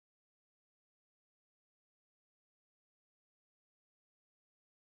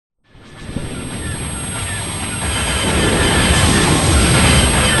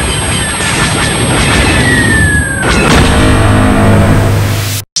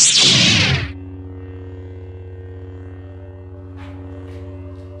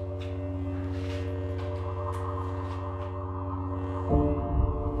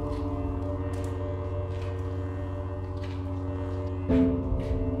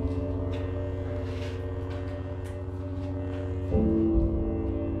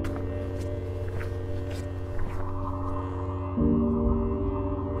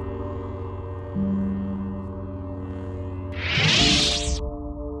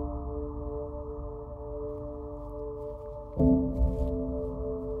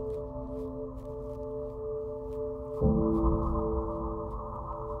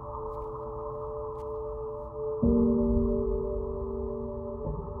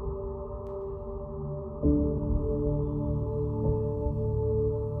I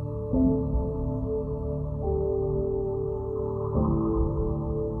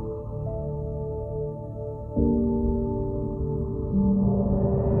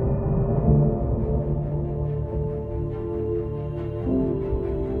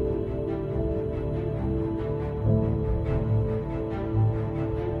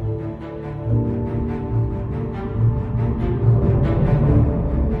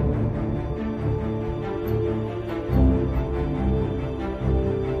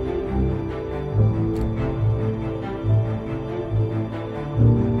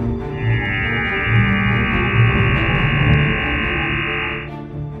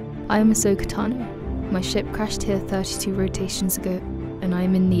am Ahsoka Tano. My ship crashed here 32 rotations ago, and I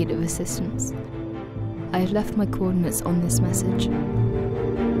am in need of assistance. I have left my coordinates on this message.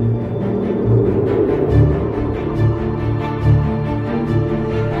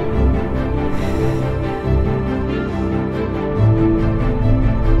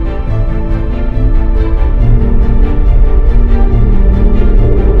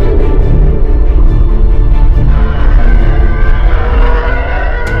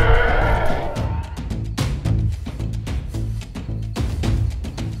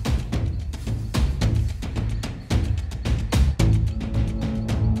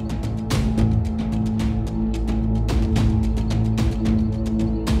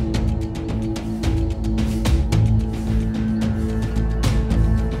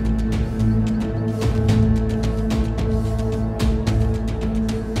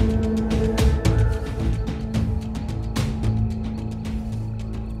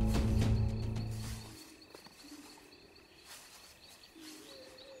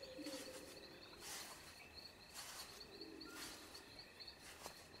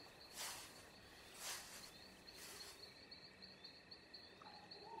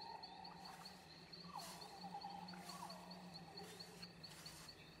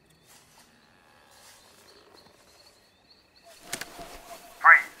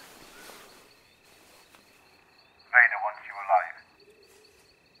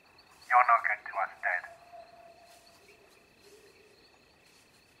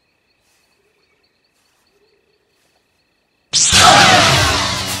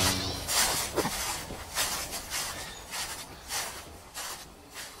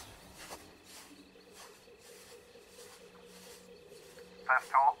 First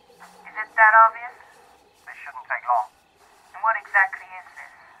tour? Is it that obvious? This shouldn't take long. And what exactly is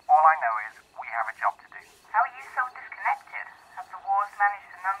this? All I know is we have a job to do. How are you so disconnected? Have the wars managed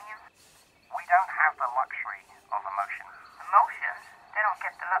to numb you? We don't have the luxury of emotion. Emotions? They don't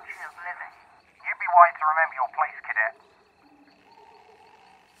get the luxury of living. You'd be wise to remember your place, cadet.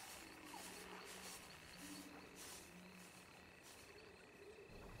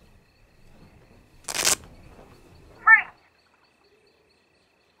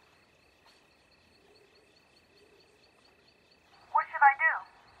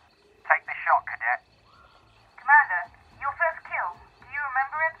 Take the shot, cadet. Commander, your first kill. Do you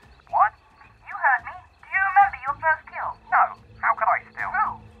remember it? What? You heard me. Do you remember your first kill? No. How could I still?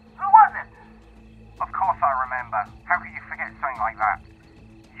 Who was it? Of course I remember. How could you forget something like that?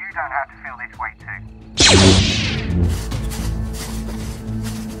 You don't have to feel this way too.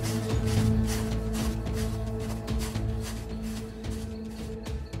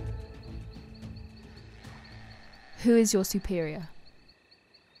 Who is your superior?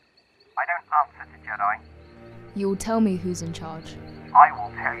 I don't answer to Jedi. You will tell me who's in charge. I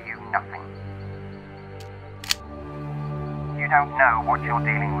will tell you nothing. You don't know what you're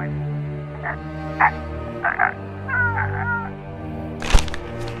dealing with.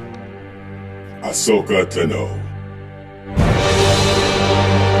 Ahsoka Tano.